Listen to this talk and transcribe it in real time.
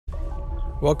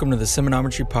Welcome to the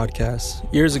Seminometry Podcast.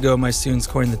 Years ago, my students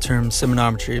coined the term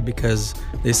seminometry because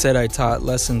they said I taught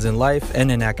lessons in life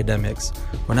and in academics.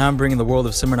 Well, now I'm bringing the world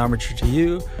of seminometry to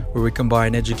you, where we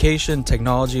combine education,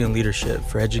 technology, and leadership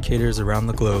for educators around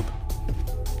the globe.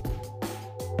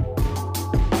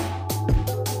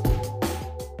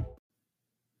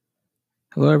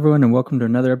 Hello, everyone, and welcome to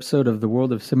another episode of the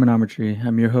world of seminometry.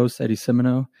 I'm your host, Eddie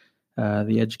Semino,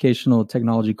 the Educational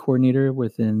Technology Coordinator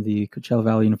within the Coachella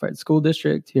Valley Unified School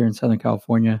District here in Southern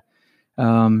California.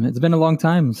 It's been a long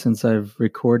time since I've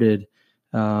recorded.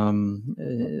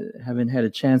 Haven't had a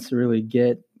chance to really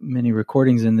get many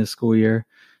recordings in this school year.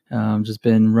 Just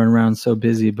been running around so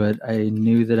busy, but I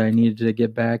knew that I needed to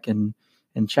get back and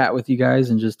chat with you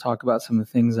guys and just talk about some of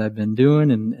the things I've been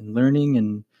doing and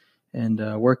learning and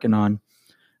working on.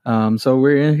 So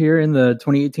we're here in the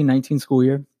 2018-19 school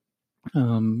year.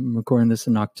 I'm recording this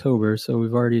in October, so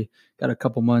we've already got a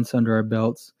couple months under our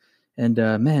belts. And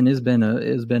man, it's been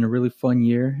a really fun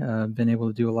year. I've been able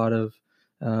to do a lot of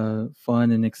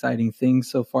fun and exciting things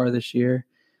so far this year.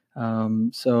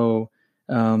 Within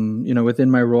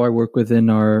my role, I work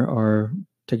within our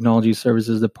technology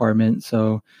services department.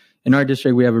 So in our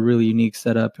district, we have a really unique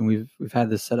setup, and we've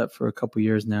had this setup for a couple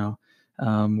years now,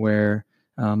 where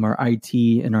our IT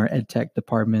and our ed tech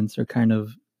departments are kind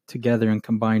of together and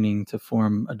combining to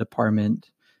form a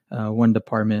department, one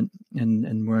department,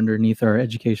 and we're underneath our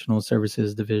educational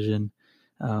services division.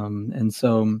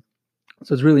 So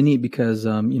it's really neat because,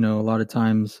 a lot of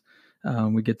times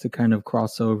we get to kind of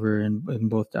cross over in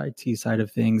both the IT side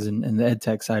of things and the ed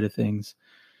tech side of things.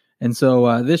 And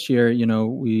so this year,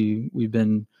 we've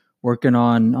been working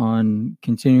on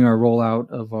continuing our rollout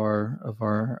of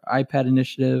our iPad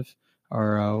initiative,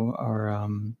 our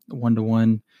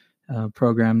one-to-one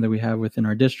program that we have within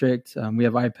our district. We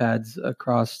have iPads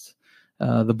across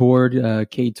the board,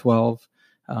 K-12,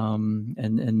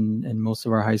 and most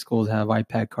of our high schools have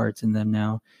iPad carts in them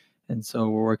now. And so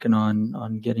we're working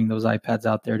on getting those iPads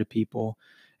out there to people.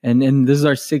 And this is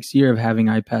our 6th year of having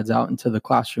iPads out into the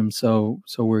classroom. So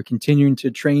we're continuing to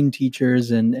train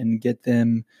teachers and get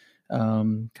them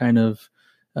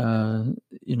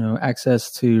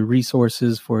access to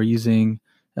resources for using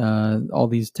all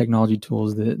these technology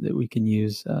tools that we can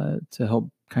use to help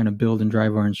kind of build and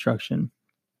drive our instruction.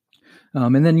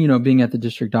 And then, being at the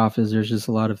district office, there's just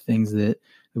a lot of things that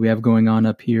we have going on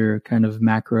up here, kind of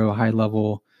macro, high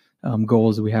level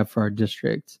goals that we have for our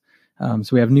district. So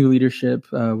we have new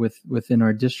leadership within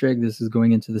our district. This is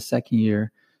going into the 2nd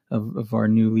year of our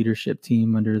new leadership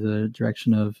team under the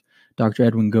direction of Dr.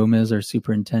 Edwin Gomez, our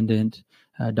superintendent,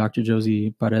 Dr. Josie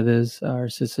Paredes, our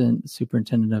Assistant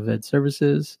Superintendent of Ed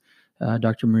Services,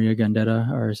 Dr. Maria Gandetta,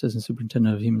 our Assistant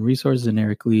Superintendent of Human Resources, and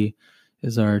Eric Lee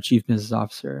is our Chief Business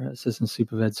Officer, Assistant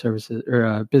Super of Ed Services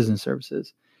or Business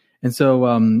Services. And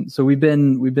so we've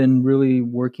been really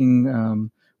working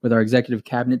with our executive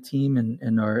cabinet team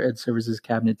and our Ed Services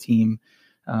cabinet team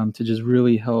to just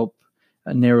really help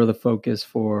narrow the focus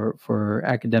for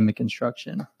academic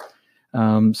instruction.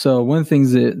 So one of the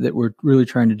things that we're really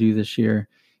trying to do this year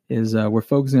is we're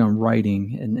focusing on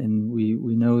writing, and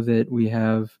we know that we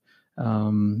have a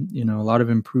lot of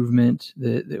improvement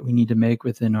that we need to make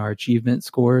within our achievement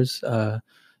scores,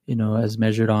 as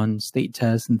measured on state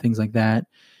tests and things like that.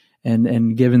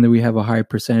 And given that we have a high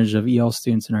percentage of EL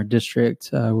students in our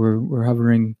district, we're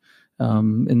hovering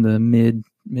in the mid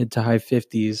to high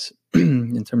 50s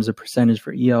in terms of percentage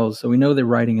for ELs. So we know that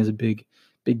writing is a big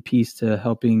piece to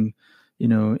helping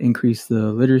increase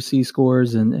the literacy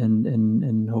scores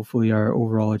and hopefully our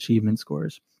overall achievement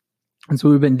scores. And so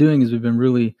what we've been doing is we've been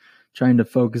really trying to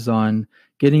focus on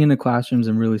getting into classrooms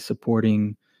and really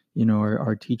supporting,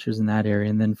 our teachers in that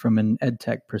area. And then from an ed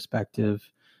tech perspective,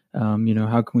 how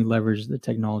can we leverage the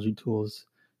technology tools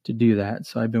to do that?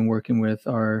 So I've been working with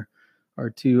our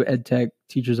 2 ed tech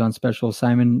teachers on special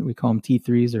assignment. We call them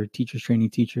T3s, or teachers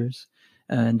training teachers.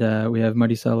 And we have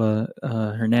Maricela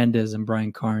Hernandez and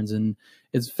Brian Carnes. And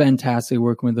it's fantastic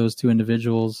working with those 2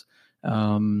 individuals,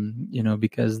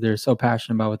 because they're so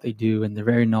passionate about what they do and they're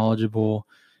very knowledgeable.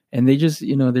 And they just,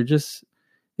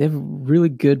 they have really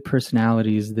good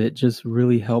personalities that just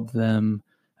really help them,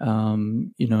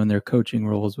 in their coaching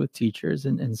roles with teachers.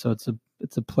 And so it's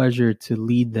a pleasure to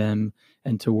lead them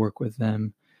and to work with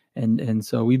them. And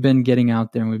so we've been getting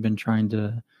out there and we've been trying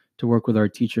to work with our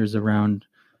teachers around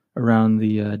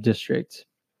the district.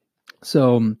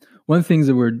 So one of the things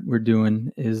that we're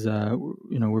doing is,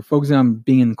 we're focusing on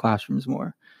being in classrooms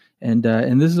more. And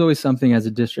this is always something as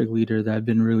a district leader that I've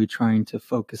been really trying to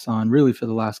focus on really for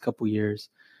the last couple of years.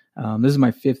 This is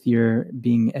my 5th year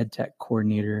being ed tech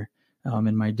coordinator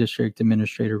in my district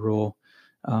administrator role.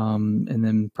 And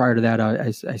then prior to that,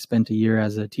 I spent a year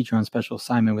as a teacher on special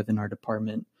assignment within our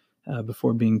department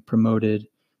before being promoted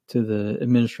to the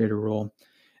administrator role.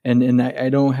 And I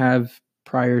don't have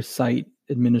prior site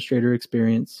administrator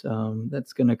experience.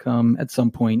 That's going to come at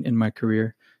some point in my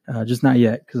career, just not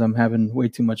yet, because I'm having way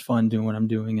too much fun doing what I'm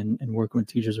doing and working with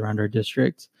teachers around our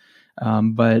district.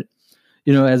 But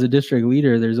as a district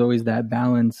leader, there's always that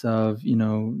balance of,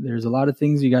 there's a lot of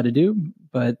things you got to do,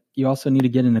 but you also need to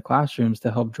get into classrooms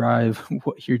to help drive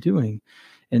what you're doing.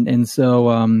 And so,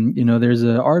 there's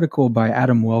an article by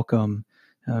Adam Welcome.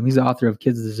 He's the author of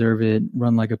Kids Deserve It,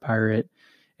 Run Like a Pirate.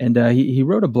 And he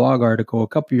wrote a blog article a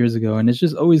couple years ago, and it's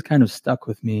just always kind of stuck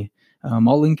with me.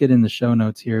 I'll link it in the show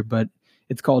notes here, but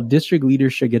it's called District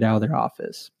Leaders Should Get Out of Their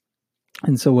Office.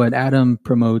 And so what Adam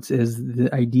promotes is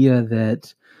the idea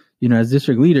that, as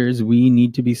district leaders, we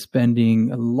need to be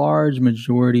spending a large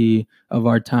majority of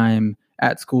our time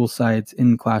at school sites,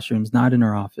 in classrooms, not in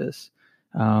our office.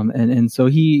 And so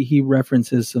he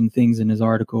references some things in his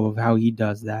article of how he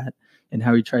does that and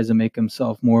how he tries to make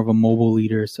himself more of a mobile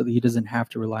leader so that he doesn't have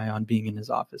to rely on being in his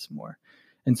office more.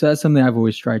 And so that's something I've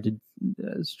always tried to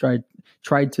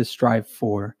strive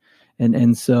for.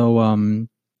 And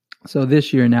so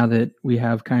this year, now that we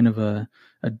have kind of a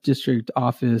district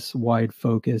office wide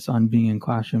focus on being in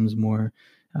classrooms more,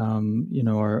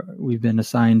 we've been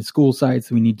assigned school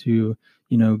sites we need to,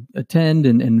 attend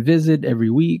and visit every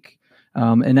week.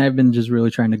 And I've been just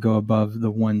really trying to go above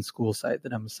the one school site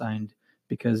that I'm assigned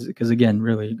because again,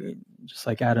 really, just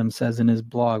like Adam says in his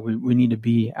blog, we need to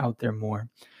be out there more.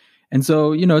 And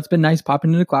so, it's been nice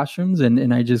popping into classrooms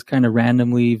and I just kind of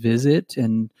randomly visit.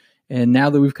 And now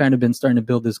that we've kind of been starting to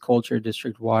build this culture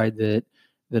district wide that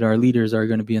our leaders are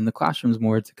going to be in the classrooms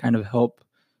more to kind of help,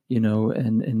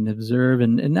 and observe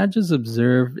and not just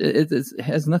observe. It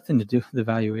has nothing to do with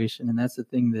evaluation. And that's the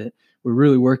thing that we're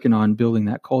really working on building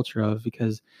that culture of,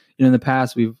 because, in the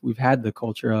past we've had the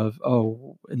culture of,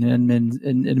 and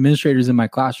administrators in my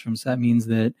classroom. So that means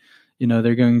that,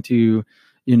 they're going to,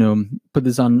 put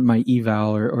this on my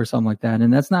eval or something like that.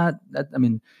 And that's not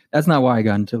why I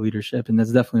got into leadership. And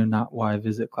that's definitely not why I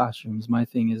visit classrooms. My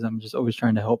thing is I'm just always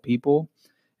trying to help people.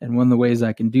 And one of the ways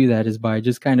I can do that is by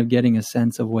just kind of getting a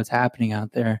sense of what's happening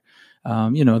out there.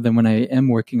 Then when I am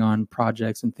working on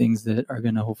projects and things that are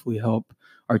going to hopefully help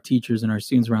our teachers and our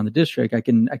students around the district, I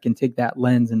can take that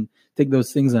lens and take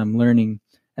those things that I'm learning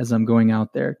as I'm going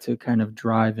out there to kind of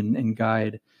drive and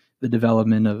guide the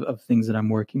development of things that I'm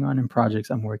working on and projects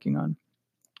I'm working on.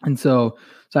 And so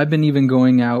I've been even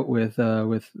going out with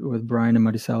Brian and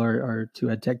Maricela, our two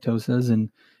ed tech TOSAs,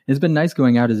 and it's been nice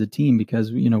going out as a team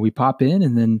because, we pop in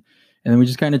and then we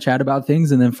just kind of chat about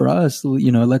things. And then for us, it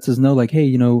lets us know like, hey,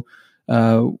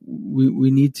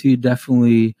 we need to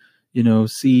definitely,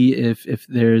 see if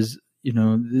there's,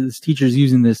 this teacher's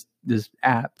using this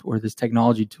app or this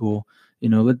technology tool,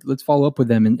 let's follow up with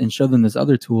them and show them this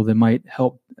other tool that might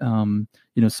help,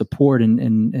 support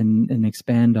and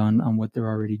expand on what they're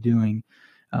already doing.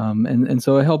 And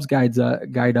so it helps guide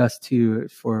us too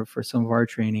for some of our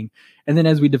training. And then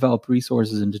as we develop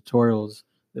resources and tutorials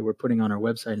that we're putting on our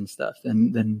website and stuff,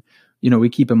 then we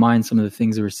keep in mind some of the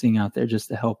things that we're seeing out there just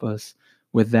to help us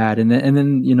with that. And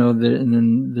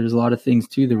then there's a lot of things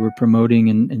too that we're promoting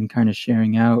and kind of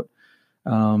sharing out,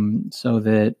 so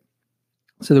that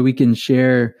we can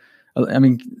share,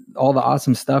 all the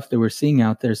awesome stuff that we're seeing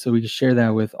out there. So we can share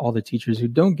that with all the teachers who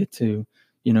don't get to,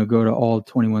 go to all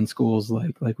 21 schools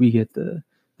like we get the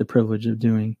privilege of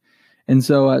doing. And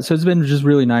so it's been just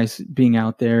really nice being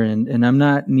out there, and I'm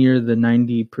not near the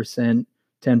 90%,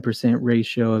 10%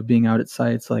 ratio of being out at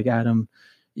sites like Adam,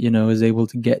 is able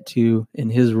to get to in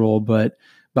his role, but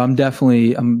I'm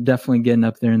definitely getting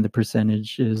up there in the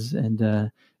percentages,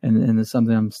 and it's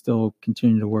something I'm still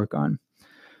continuing to work on.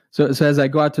 So as I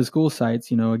go out to school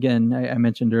sites, again, I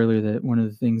mentioned earlier that one of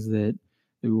the things that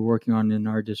we're working on in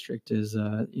our district is,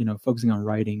 focusing on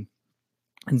writing.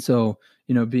 And so,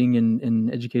 being in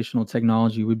educational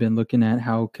technology, we've been looking at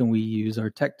how can we use our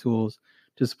tech tools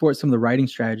to support some of the writing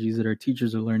strategies that our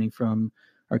teachers are learning from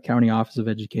our county office of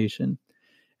education.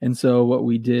 And so what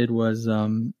we did was,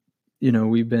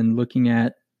 we've been looking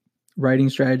at writing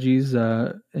strategies,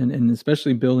 and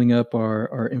especially building up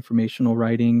our informational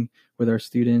writing with our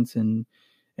students. And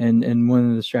one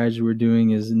of the strategies we're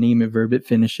doing is name it, verb it,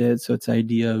 finish it. So it's the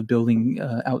idea of building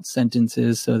out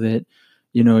sentences so that,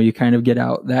 you kind of get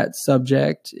out that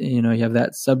subject, you have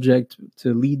that subject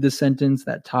to lead the sentence,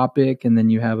 that topic, and then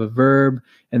you have a verb,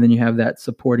 and then you have that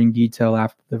supporting detail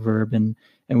after the verb. And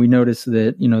we notice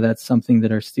that, that's something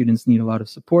that our students need a lot of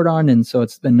support on. And so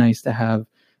it's been nice to have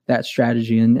that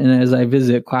strategy. And as I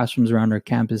visit classrooms around our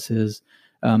campuses,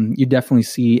 you definitely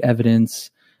see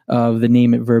evidence of the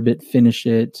name it, verb it, finish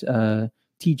it,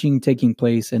 teaching taking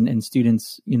place, and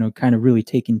students, kind of really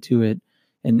taking to it.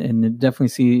 And it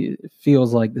definitely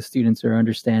feels like the students are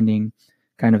understanding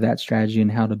kind of that strategy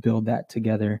and how to build that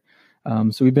together.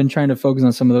 So we've been trying to focus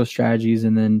on some of those strategies.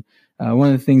 And then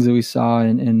one of the things that we saw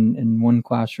in one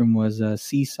classroom was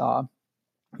Seesaw.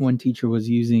 One teacher was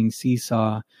using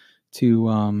Seesaw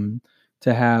to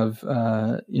have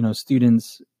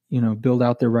students build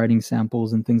out their writing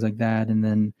samples and things like that, and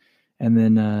then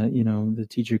the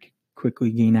teacher could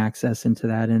quickly gain access into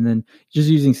that, and then just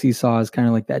using Seesaw as kind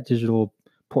of like that digital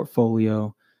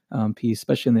portfolio piece,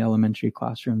 especially in the elementary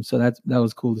classroom. So that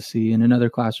was cool to see. In another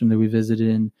classroom that we visited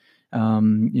in,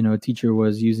 a teacher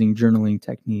was using journaling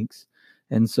techniques.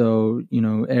 And so,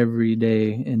 every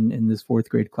day in this fourth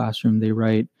grade classroom, they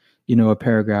write, a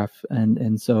paragraph.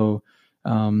 And so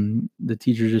the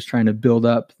teacher's just trying to build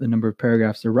up the number of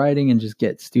paragraphs they're writing and just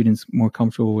get students more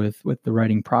comfortable with the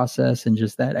writing process and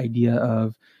just that idea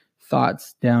of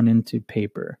thoughts down into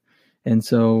paper. And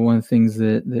so one of the things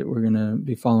that we're going to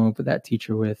be following up with that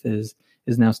teacher with is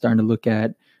now starting to look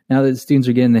at, now that students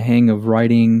are getting the hang of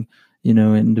writing,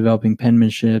 and developing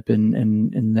penmanship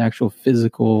and the actual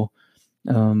physical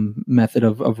method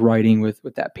of writing with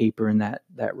that paper and that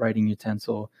writing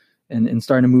utensil, and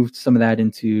starting to move some of that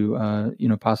into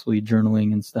possibly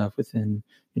journaling and stuff within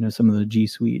some of the G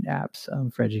Suite apps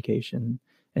for education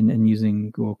and using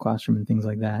Google Classroom and things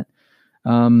like that.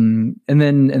 And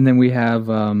then we have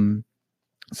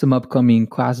some upcoming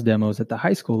class demos at the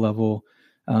high school level,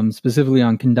 specifically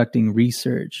on conducting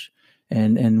research.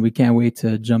 And we can't wait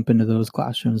to jump into those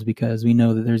classrooms because we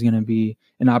know that there's going to be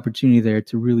an opportunity there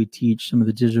to really teach some of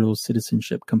the digital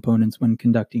citizenship components when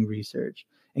conducting research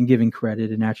and giving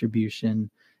credit and attribution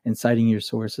and citing your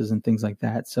sources and things like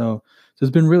that. So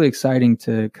it's been really exciting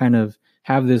to kind of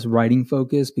have this writing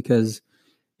focus because,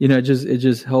 it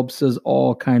just helps us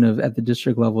all kind of at the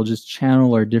district level just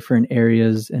channel our different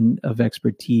areas and of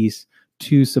expertise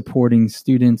to supporting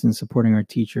students and supporting our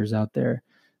teachers out there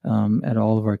at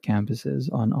all of our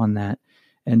campuses on that.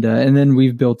 And then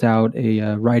we've built out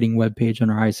a writing webpage on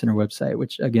our iCenter website,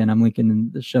 which again, I'm linking in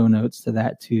the show notes to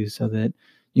that too, so that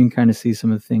you can kind of see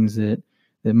some of the things that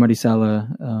Marisela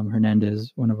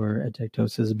Hernandez, one of our EdTech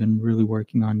hosts, has been really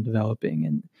working on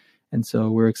developing. And so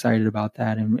we're excited about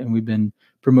that. And we've been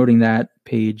promoting that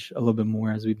page a little bit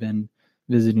more as we've been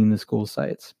visiting the school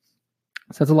sites.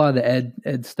 So that's a lot of the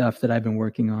ed stuff that I've been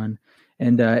working on.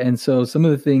 And so some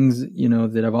of the things,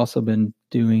 that I've also been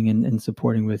doing and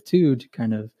supporting with too, to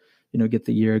kind of, get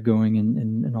the year going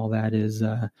and all that is,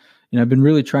 I've been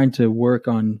really trying to work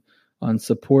on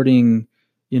supporting,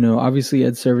 obviously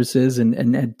ed services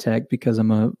and ed tech, because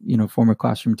I'm a, former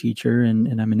classroom teacher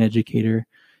and I'm an educator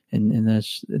and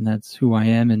that's who I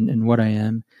am and what I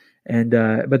am. And,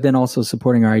 but then also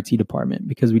supporting our IT department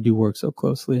because we do work so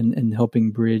closely and helping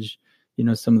bridge,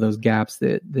 some of those gaps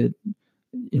that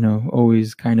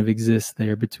always kind of exist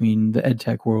there between the ed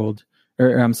tech world,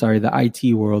 or I'm sorry, the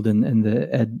IT world and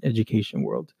the education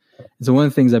world. And so one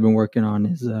of the things I've been working on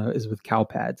is with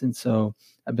CalPads. And so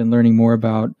I've been learning more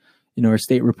about, our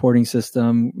state reporting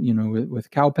system,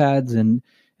 with CalPads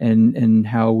and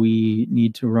how we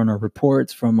need to run our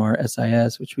reports from our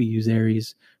SIS, which we use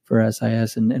Aries for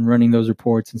SIS, and running those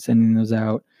reports and sending those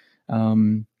out,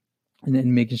 and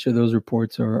making sure those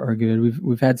reports are good.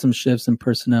 We've had some shifts in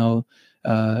personnel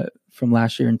from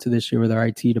last year into this year with our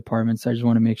IT department. So I just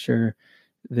want to make sure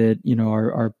that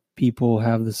our people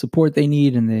have the support they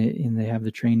need and they have the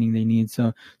training they need.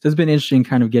 So it's been interesting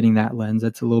kind of getting that lens.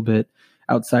 That's a little bit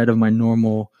outside of my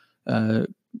normal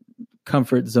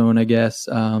comfort zone, I guess,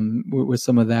 with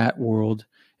some of that world.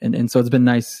 And so it's been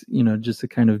nice, just to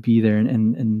kind of be there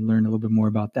and learn a little bit more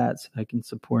about that so I can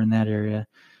support in that area.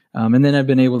 And then I've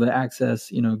been able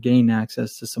to gain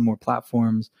access to some more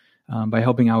platforms by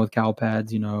helping out with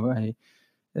CalPads.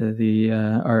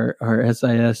 Our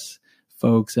SIS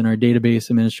folks and our database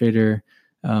administrator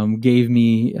gave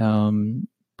me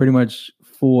pretty much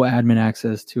full admin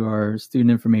access to our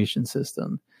student information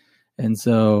system. And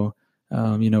so,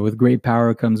 with great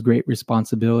power comes great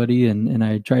responsibility, and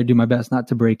I try to do my best not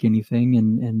to break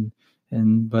anything.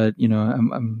 But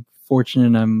I'm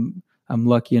fortunate, I'm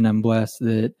lucky, and I'm blessed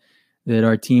that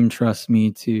our team trusts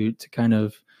me to kind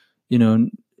of,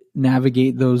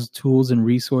 navigate those tools and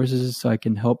resources so I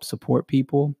can help support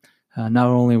people, not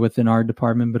only within our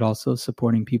department, but also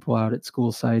supporting people out at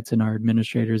school sites and our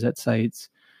administrators at sites.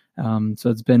 So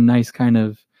it's been nice kind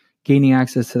of gaining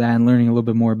access to that and learning a little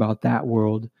bit more about that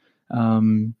world.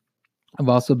 I've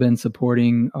also been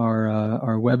supporting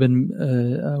our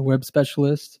web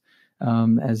specialist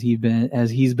as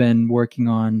he's been working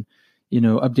on,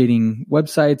 updating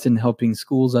websites and helping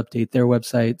schools update their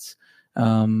websites.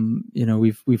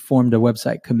 We've formed a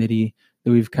website committee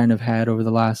that we've kind of had over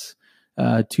the last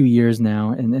 2 years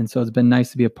now, and so it's been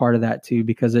nice to be a part of that too,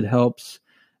 because it helps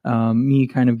me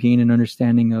kind of gain an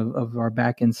understanding of our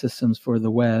back-end systems for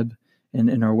the web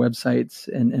and our websites,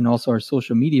 and also our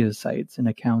social media sites and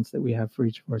accounts that we have for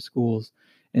each of our schools.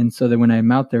 And so that when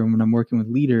I'm out there, when I'm working with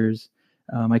leaders,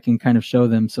 I can kind of show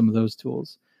them some of those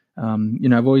tools.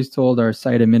 I've always told our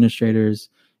site administrators,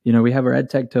 we have our ed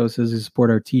tech TOSAs who support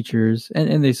our teachers,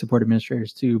 and they support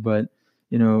administrators too. But,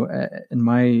 in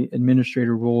my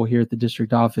administrator role here at the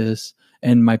district office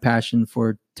and my passion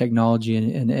for technology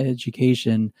and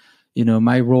education,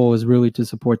 my role is really to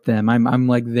support them. I'm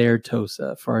like their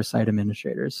TOSA for our site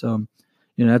administrators. So,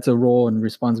 that's a role and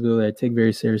responsibility I take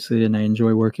very seriously, and I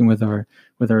enjoy working with our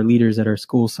leaders at our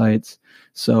school sites.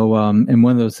 So, and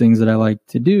one of those things that I like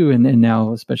to do, and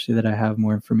now especially that I have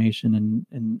more information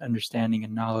and understanding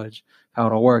and knowledge how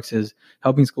it all works, is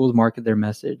helping schools market their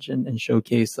message and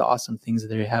showcase the awesome things that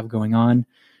they have going on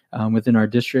within our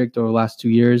district. Over the last 2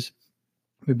 years,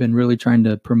 we've been really trying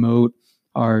to promote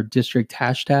our district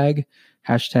hashtag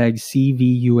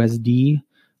CVUSD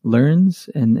learns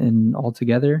and all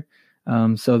together.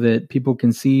 So that people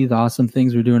can see the awesome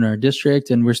things we're doing in our district.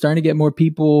 And we're starting to get more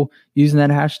people using that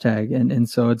hashtag. And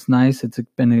so it's nice. It's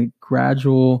been a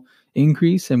gradual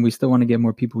increase, and we still want to get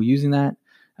more people using that.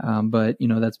 But,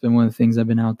 that's been one of the things I've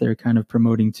been out there kind of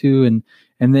promoting too.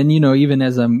 And then, even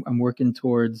as I'm working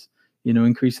towards,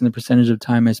 increasing the percentage of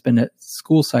time I spend at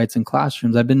school sites and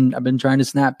classrooms, I've been trying to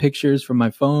snap pictures from my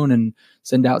phone and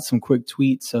send out some quick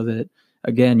tweets so that,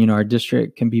 again, our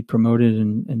district can be promoted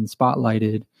and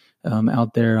spotlighted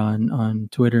out there on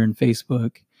Twitter and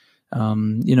Facebook,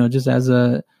 just as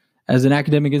an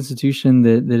academic institution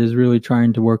that is really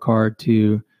trying to work hard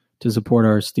to support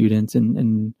our students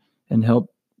and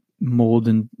help mold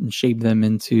and shape them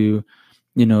into,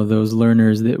 those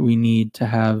learners that we need to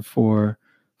have for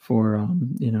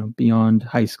beyond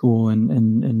high school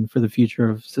and for the future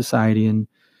of society. And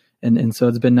so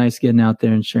it's been nice getting out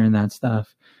there and sharing that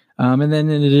stuff. And then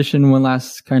in addition, one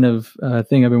last kind of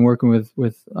thing I've been working with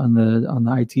on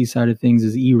the IT side of things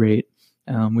is E-Rate,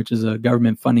 which is a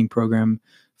government funding program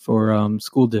for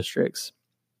school districts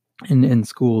and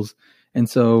schools. And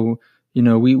so,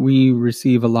 we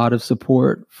receive a lot of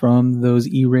support from those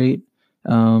E-Rate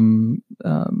grants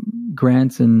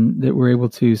and that we're able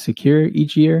to secure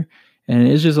each year. And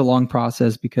it's just a long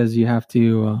process because you have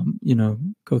to,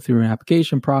 go through an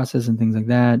application process and things like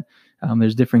that.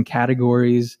 There's different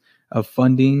categories of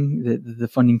funding that the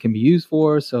funding can be used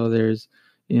for. So there's,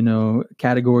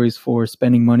 categories for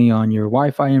spending money on your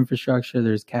Wi-Fi infrastructure.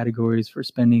 There's categories for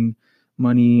spending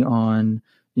money on,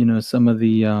 some of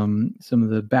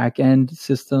the back end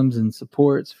systems and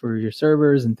supports for your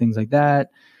servers and things like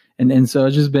that. And so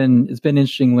it's been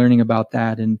interesting learning about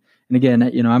that. And again,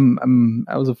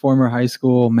 I was a former high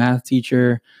school math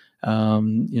teacher,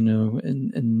 and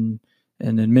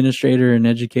an administrator and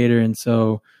educator. And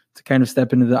so to kind of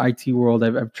step into the IT world,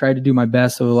 I've tried to do my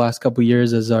best over the last couple of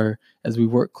years as we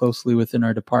work closely within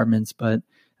our departments. But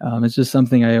it's just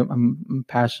something I'm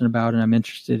passionate about and I'm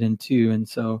interested in too. And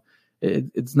so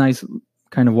it's nice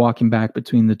kind of walking back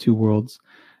between the two worlds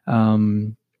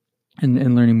and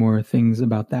learning more things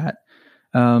about that.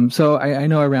 So I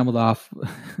know I rambled off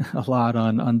a lot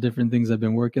on different things I've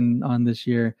been working on this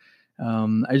year.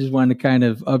 I just wanted to kind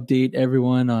of update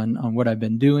everyone on what I've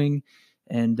been doing,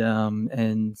 and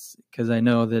because I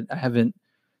know that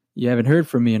you haven't heard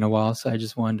from me in a while, so I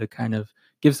just wanted to kind of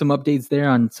give some updates there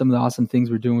on some of the awesome things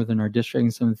we're doing within our district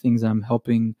and some of the things I'm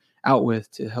helping out with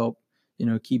to help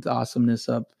keep the awesomeness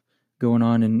up going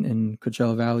on in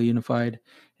Coachella Valley Unified,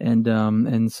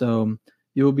 and so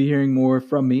you'll be hearing more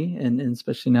from me, and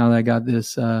especially now that I got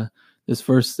this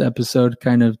first episode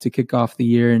kind of to kick off the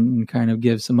year and kind of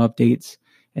give some updates.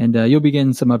 And you'll be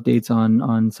getting some updates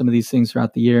on some of these things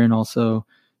throughout the year, and also,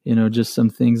 just some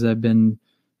things I've been,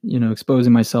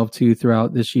 exposing myself to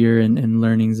throughout this year and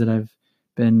learnings that I've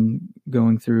been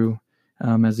going through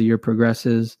as the year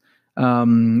progresses.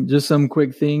 Just some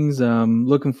quick things.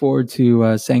 Looking forward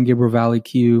to San Gabriel Valley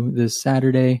Q this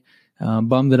Saturday.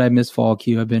 Bummed that I missed Fall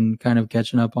Q. I've been kind of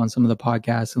catching up on some of the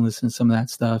podcasts and listening to some of that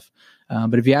stuff.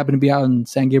 But if you happen to be out in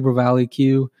San Gabriel Valley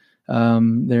Q,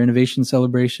 their innovation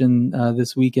celebration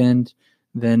this weekend,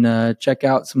 then check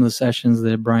out some of the sessions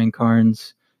that Brian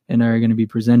Carnes and I are going to be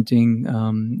presenting.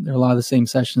 There are a lot of the same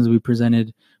sessions we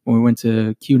presented when we went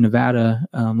to Q Nevada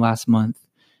last month.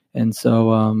 And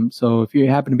so if you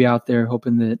happen to be out there,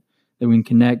 hoping that we can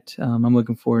connect, I'm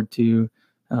looking forward to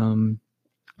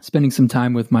spending some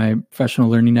time with my professional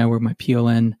learning network, my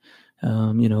PLN,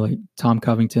 like Tom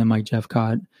Covington, Mike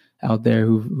Jeffcott out there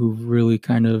who've really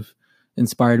kind of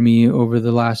inspired me over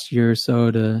the last year or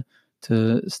so to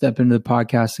step into the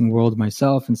podcasting world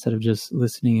myself instead of just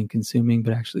listening and consuming,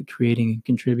 but actually creating and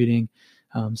contributing.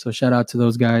 So shout out to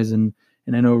those guys. And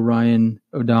I know Ryan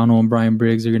O'Donnell and Brian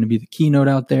Briggs are going to be the keynote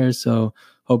out there. So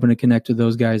hoping to connect with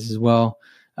those guys as well.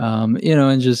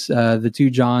 And just the two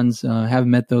Johns, haven't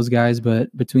met those guys,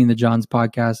 but Between the Johns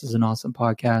podcast is an awesome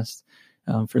podcast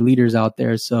for leaders out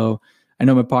there. So I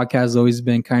know my podcast has always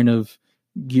been kind of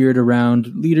geared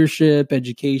around leadership,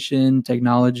 education,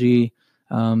 technology.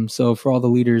 So for all the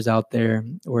leaders out there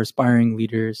or aspiring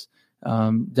leaders,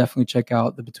 definitely check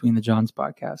out the Between the Johns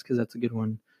podcast, because that's a good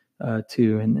one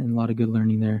too, and a lot of good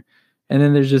learning there. And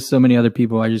then there's just so many other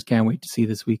people I just can't wait to see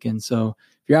this weekend. So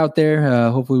if you're out there,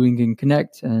 hopefully we can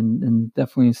connect and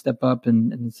definitely step up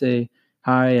and say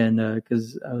hi. And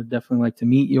because I would definitely like to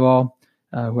meet you all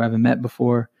who I haven't met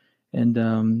before.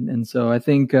 And so I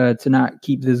think to not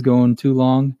keep this going too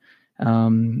long,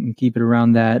 and keep it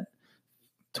around that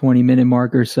 20-minute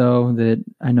mark or so that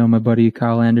I know my buddy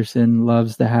Kyle Anderson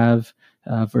loves to have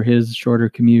for his shorter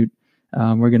commute.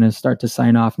 We're going to start to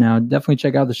sign off now. Definitely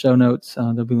check out the show notes.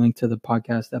 There'll be a link to the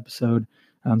podcast episode,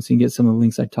 so you can get some of the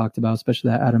links I talked about,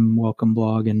 especially that Adam Welcome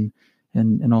blog and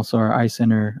also our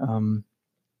iCenter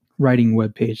writing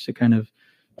webpage to kind of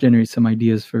generate some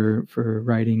ideas for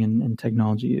writing and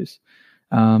technology use.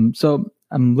 So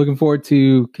I'm looking forward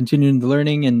to continuing the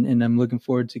learning, and I'm looking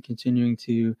forward to continuing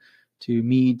to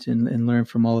meet and learn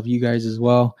from all of you guys as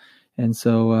well. And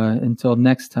so until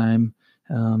next time,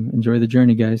 enjoy the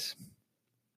journey, guys.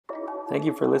 Thank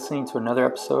you for listening to another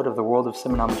episode of the World of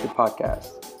Seminometry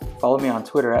podcast. Follow me on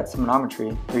Twitter at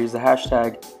Seminometry, or use the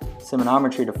hashtag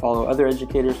Seminometry to follow other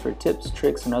educators for tips,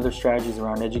 tricks, and other strategies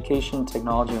around education,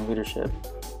 technology, and leadership.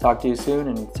 Talk to you soon,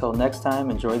 and until next time,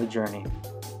 enjoy the journey.